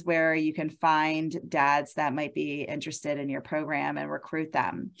 places where you can find dads that might be interested in your program and recruit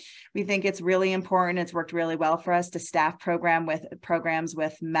them. We think it's really important. It's worked really well for us to staff programs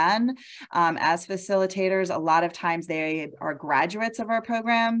with men as facilitators. A lot of times they are graduates of our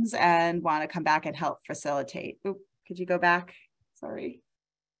programs and want to come back and help facilitate. Oop. Could you go back? Sorry.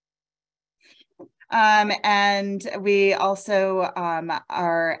 And we also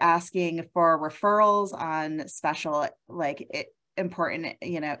are asking for referrals on special, important,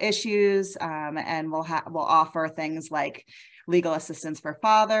 issues, and we'll offer things like legal assistance for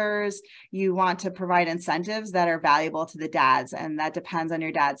fathers. You want to provide incentives that are valuable to the dads, and that depends on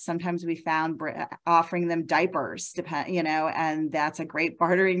your dads. Sometimes we found offering them diapers, and that's a great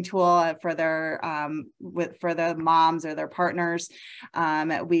bartering tool for their for the moms or their partners.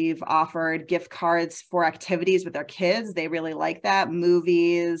 We've offered gift cards for activities with their kids. They really like that.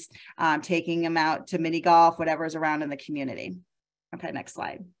 Movies, taking them out to mini golf, whatever's around in the community. Okay, next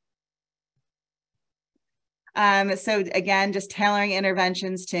slide. So again, just tailoring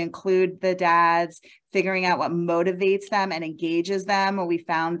interventions to include the dads, figuring out what motivates them and engages them. We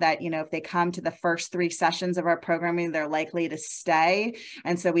found that, if they come to the first 3 sessions of our programming, they're likely to stay.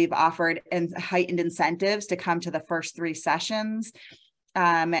 And so we've offered heightened incentives to come to the first 3 sessions.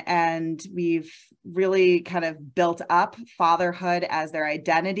 And we've really kind of built up fatherhood as their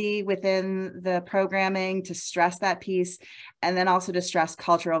identity within the programming to stress that piece, and then also to stress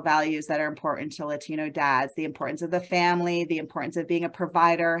cultural values that are important to Latino dads, the importance of the family, the importance of being a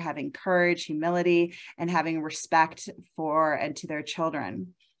provider, having courage, humility, and having respect for and to their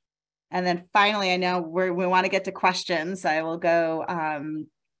children. And then finally, I know we want to get to questions, so I will go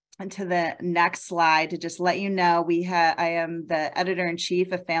to the next slide to just let you know I am the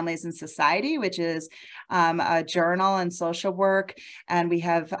editor-in-chief of Families in Society, which is a journal and social work. And we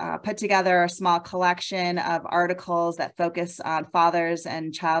have put together a small collection of articles that focus on fathers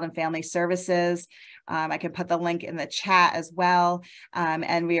and child and family services. I can put the link in the chat as well.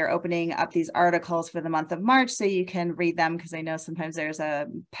 And we are opening up these articles for the month of March so you can read them, because I know sometimes there's a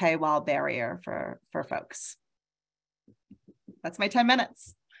paywall barrier for folks. That's my 10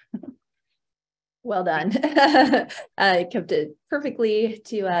 minutes. Well done. I kept it perfectly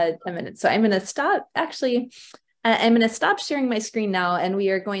to 10 minutes. So I'm going to stop. Actually, I'm going to stop sharing my screen now, and we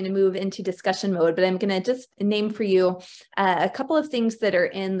are going to move into discussion mode, but I'm going to just name for you a couple of things that are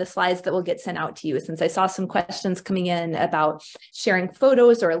in the slides that will get sent out to you, since I saw some questions coming in about sharing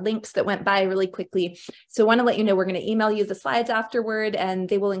photos or links that went by really quickly. So I want to let you know we're going to email you the slides afterward, and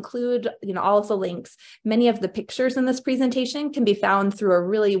they will include, all of the links. Many of the pictures in this presentation can be found through a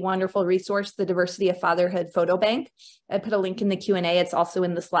really wonderful resource, the Diversity of Fatherhood Photo Bank. I put a link in the Q&A. It's also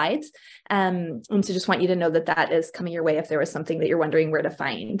in the slides. And so just want you to know that is coming your way if there was something that you're wondering where to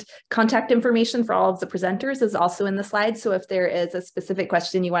find. Contact information for all of the presenters is also in the slides. So if there is a specific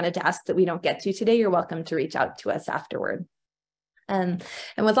question you wanted to ask that we don't get to today, you're welcome to reach out to us afterward. And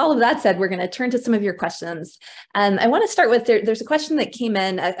with all of that said, we're going to turn to some of your questions. I want to start with, there's a question that came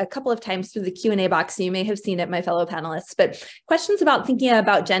in a couple of times through the Q&A box. So you may have seen it, my fellow panelists, but questions about thinking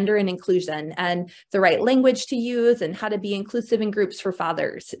about gender and inclusion and the right language to use and how to be inclusive in groups for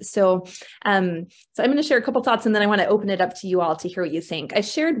fathers. So I'm going to share a couple thoughts, and then I want to open it up to you all to hear what you think. I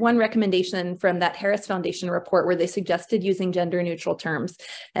shared one recommendation from that Harris Foundation report where they suggested using gender neutral terms.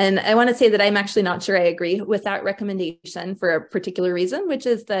 And I want to say that I'm actually not sure I agree with that recommendation for a particular reason, which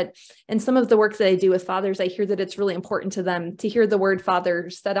is that in some of the work that I do with fathers, I hear that it's really important to them to hear the word father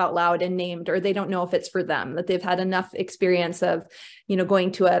said out loud and named, or they don't know if it's for them, that they've had enough experience of,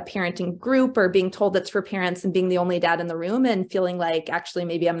 going to a parenting group or being told it's for parents and being the only dad in the room and feeling like, actually,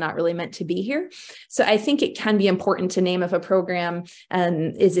 maybe I'm not really meant to be here. So I think it can be important to name if a program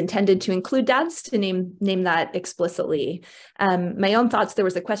is intended to include dads, to name that explicitly. My own thoughts, there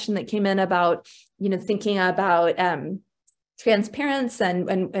was a question that came in about, thinking about transparency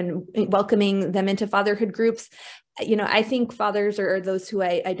and welcoming them into fatherhood groups. I think fathers are those who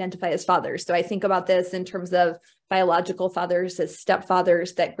I identify as fathers. So I think about this in terms of biological fathers as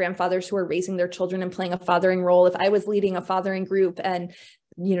stepfathers, that grandfathers who are raising their children and playing a fathering role. If I was leading a fathering group and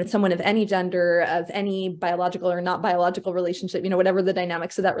someone of any gender, of any biological or not biological relationship, whatever the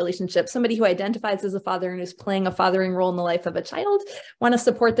dynamics of that relationship, somebody who identifies as a father and is playing a fathering role in the life of a child, want to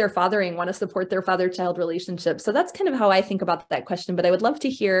support their fathering, want to support their father-child relationship. So that's kind of how I think about that question. But I would love to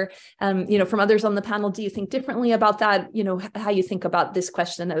hear, from others on the panel, do you think differently about that? How you think about this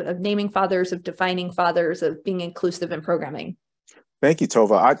question of naming fathers, of defining fathers, of being inclusive in programming? Thank you,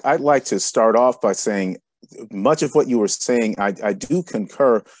 Tova. I'd like to start off by saying, much of what you were saying, I do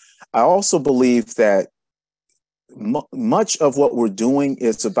concur. I also believe that much of what we're doing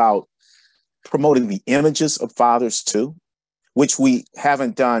is about promoting the images of fathers too, which we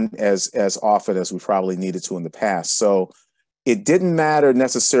haven't done as often as we probably needed to in the past. So it didn't matter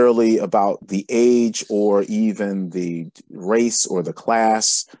necessarily about the age or even the race or the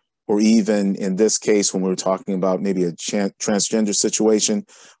class, or even in this case, when we were talking about maybe a transgender situation.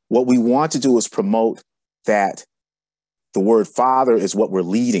 What we want to do is promote that the word father is what we're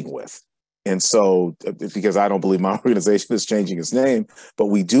leading with. And so, because I don't believe my organization is changing its name, but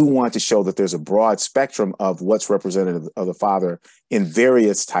we do want to show that there's a broad spectrum of what's representative of the father in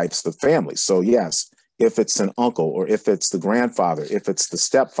various types of families. So yes, if it's an uncle, or if it's the grandfather, if it's the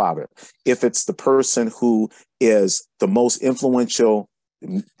stepfather, if it's the person who is the most influential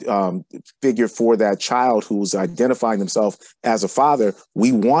figure for that child who's identifying themselves as a father,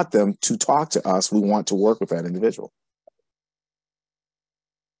 we want them to talk to us. We want to work with that individual.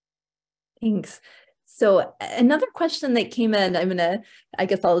 Thanks. So another question that came in, I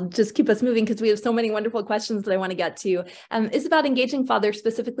guess I'll just keep us moving because we have so many wonderful questions that I want to get to, is about engaging fathers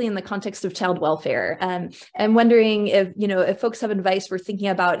specifically in the context of child welfare. I'm wondering if folks have advice for thinking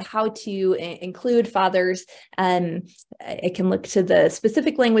about how to include fathers. I can look to the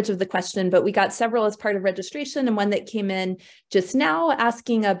specific language of the question, but we got several as part of registration, and one that came in just now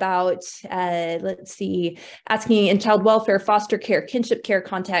asking about, asking in child welfare, foster care, kinship care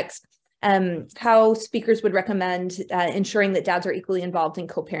context, how speakers would recommend ensuring that dads are equally involved in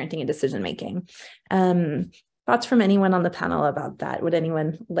co-parenting and decision-making. Thoughts from anyone on the panel about that? Would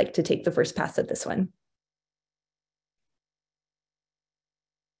anyone like to take the first pass at this one?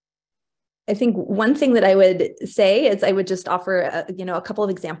 I think one thing that I would say is I would just offer a couple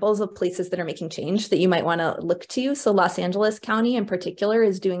of examples of places that are making change that you might want to look to. So Los Angeles County in particular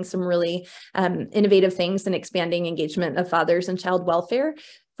is doing some really innovative things in expanding engagement of fathers in child welfare.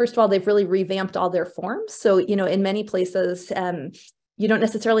 First of all, they've really revamped all their forms. So, in many places, you don't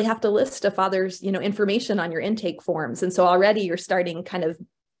necessarily have to list a father's, information on your intake forms. And so already you're starting kind of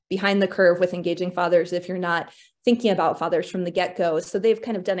behind the curve with engaging fathers if you're not thinking about fathers from the get-go. So they've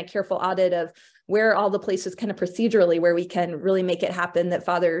kind of done a careful audit of where are all the places kind of procedurally where we can really make it happen that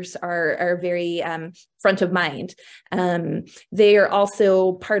fathers are very front of mind. They are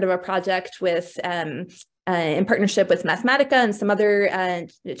also part of a project with in partnership with Mathematica and some other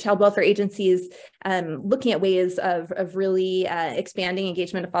child welfare agencies, looking at ways of really expanding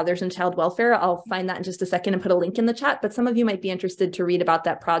engagement of fathers in child welfare. I'll find that in just a second and put a link in the chat, but some of you might be interested to read about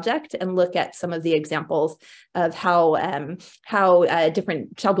that project and look at some of the examples of how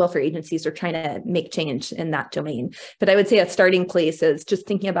different child welfare agencies are trying to make change in that domain. But I would say a starting place is just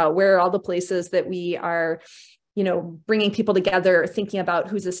thinking about where are all the places that we are bringing people together, thinking about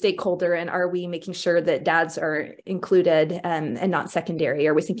who's a stakeholder, and are we making sure that dads are included and not secondary?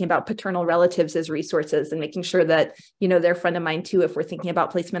 Are we thinking about paternal relatives as resources and making sure that, they're front of mind too, if we're thinking about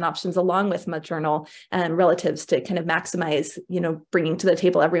placement options along with maternal relatives to kind of maximize, bringing to the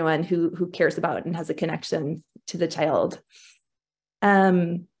table everyone who cares about and has a connection to the child.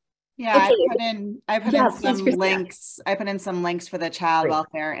 Yeah, okay. I put in some links. I put in some links for the Child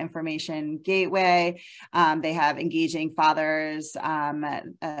Welfare Information Gateway. They have Engaging Fathers,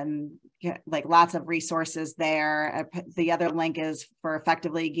 and like lots of resources there. The other link is for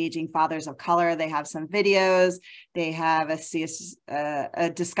Effectively Engaging Fathers of Color. They have some videos. They have a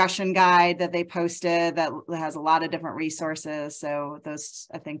discussion guide that they posted that has a lot of different resources. So those,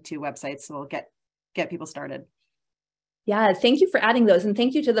 I think, 2 websites will get people started. Yeah, thank you for adding those. And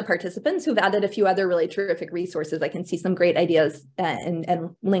thank you to the participants who've added a few other really terrific resources. I can see some great ideas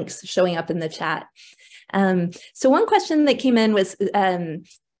and links showing up in the chat. So one question that came in was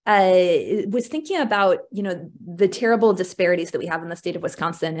thinking about, the terrible disparities that we have in the state of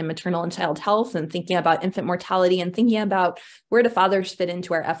Wisconsin in maternal and child health, and thinking about infant mortality, and thinking about where do fathers fit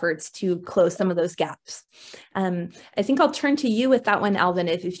into our efforts to close some of those gaps. I think I'll turn to you with that one, Alvin,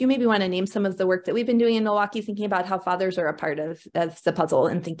 if you maybe want to name some of the work that we've been doing in Milwaukee, thinking about how fathers are a part of the puzzle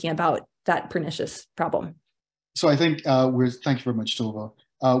and thinking about that pernicious problem. So I think thank you very much, Tova.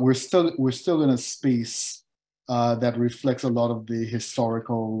 We're still in a space that reflects a lot of the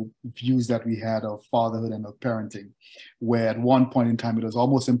historical views that we had of fatherhood and of parenting, where at one point in time it was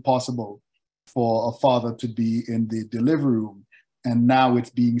almost impossible for a father to be in the delivery room. And now it's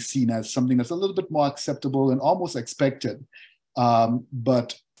being seen as something that's a little bit more acceptable and almost expected.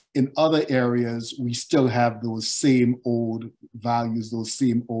 But in other areas, we still have those same old values, those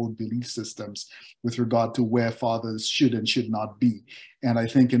same old belief systems with regard to where fathers should and should not be. And I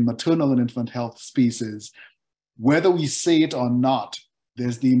think in maternal and infant health spaces, whether we say it or not,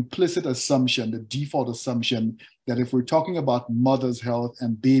 there's the implicit assumption, the default assumption, that if we're talking about mother's health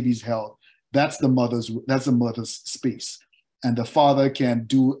and baby's health, that's the mother's space. And the father can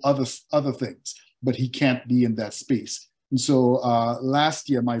do other things, but he can't be in that space. And so last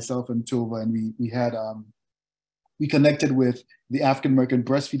year, myself and Tova, and we connected with the African American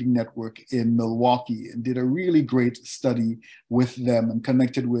Breastfeeding Network in Milwaukee and did a really great study with them, and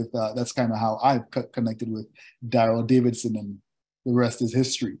connected with, that's kind of how I've connected with Darryl, Davidson, and the rest is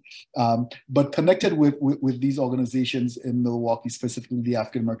history. But connected with these organizations in Milwaukee, specifically the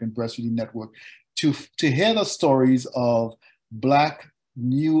African American Breastfeeding Network, to hear the stories of Black,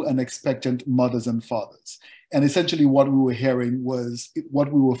 new and expectant mothers and fathers. And essentially what we were hearing was,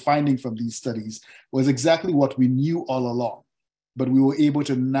 what we were finding from these studies was exactly what we knew all along, but we were able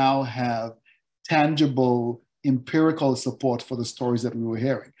to now have tangible empirical support for the stories that we were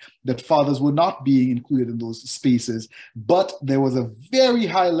hearing, that fathers were not being included in those spaces, but there was a very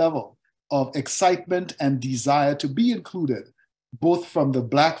high level of excitement and desire to be included, both from the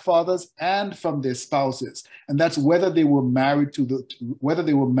Black fathers and from their spouses. And that's whether they were married to the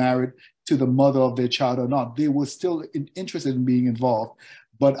mother of their child or not. They were still interested in being involved,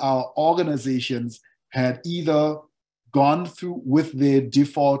 but our organizations had either gone through with their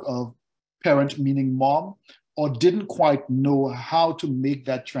default of parent, meaning mom, or didn't quite know how to make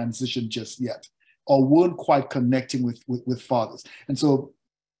that transition just yet, or weren't quite connecting with fathers. And so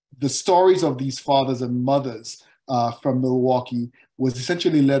the stories of these fathers and mothers from Milwaukee was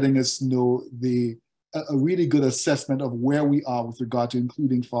essentially letting us know a really good assessment of where we are with regard to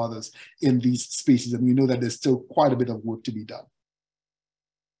including fathers in these spaces. And we know that there's still quite a bit of work to be done.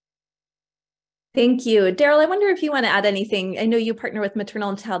 Thank you. Darryl, I wonder if you want to add anything. I know you partner with maternal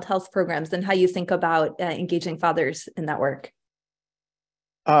and child health programs, and how you think about engaging fathers in that work.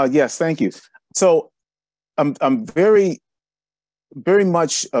 Yes, thank you. So I'm very, very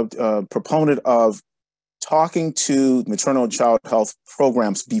much a proponent of talking to maternal and child health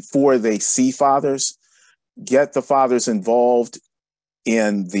programs before they see fathers, get the fathers involved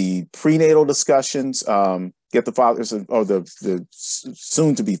in the prenatal discussions, get the fathers or the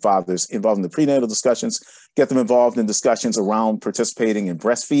soon-to-be fathers involved in the prenatal discussions, get them involved in discussions around participating in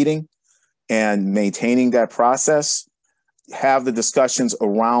breastfeeding and maintaining that process, have the discussions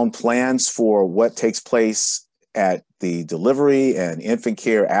around plans for what takes place at the delivery and infant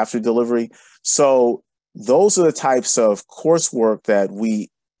care after delivery. So those are the types of coursework that we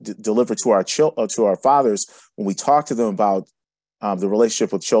deliver to our fathers when we talk to them about the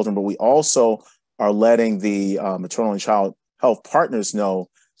relationship with children, but we also are letting the maternal and child health partners know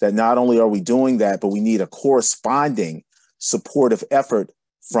that not only are we doing that, but we need a corresponding supportive effort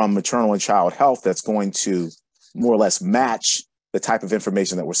from maternal and child health that's going to more or less match the type of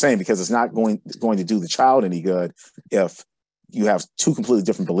information that we're saying, because it's not going to do the child any good if you have two completely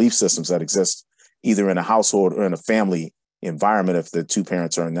different belief systems that exist either in a household or in a family environment if the two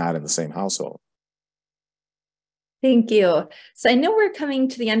parents are not in the same household. Thank you. So I know we're coming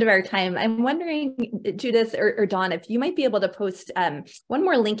to the end of our time. I'm wondering, Judith or Dawn, if you might be able to post one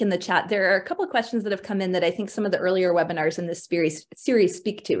more link in the chat. There are a couple of questions that have come in that I think some of the earlier webinars in this series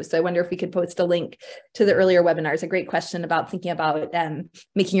speak to. So I wonder if we could post a link to the earlier webinars. A great question about thinking about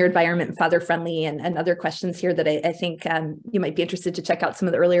making your environment father-friendly and other questions here that I think you might be interested to check out some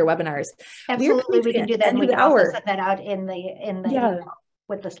of the earlier webinars. Absolutely, we can do that. And we can also send that out in the email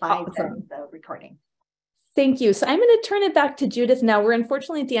with the slides and the recording. Thank you. So I'm going to turn it back to Judith now. We're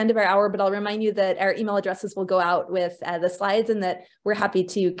unfortunately at the end of our hour, but I'll remind you that our email addresses will go out with the slides and that we're happy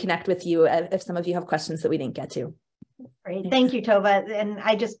to connect with you if some of you have questions that we didn't get to. Great. Thank you, Tova. And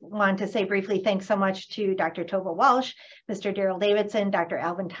I just want to say briefly, thanks so much to Dr. Tova Walsh, Mr. Darryl Davidson, Dr.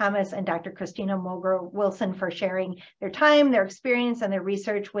 Alvin Thomas, and Dr. Cristina Wilson for sharing their time, their experience, and their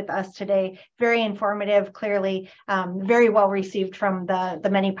research with us today. Very informative, clearly very well received from the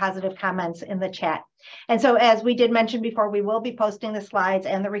many positive comments in the chat. And so, as we did mention before, we will be posting the slides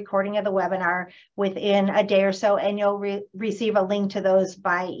and the recording of the webinar within a day or so, and you'll receive a link to those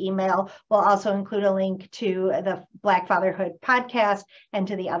by email. We'll also include a link to the Black Fatherhood podcast and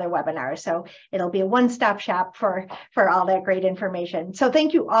to the other webinars. So it'll be a one-stop shop for all that great information. So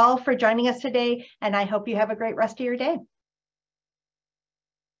thank you all for joining us today, and I hope you have a great rest of your day.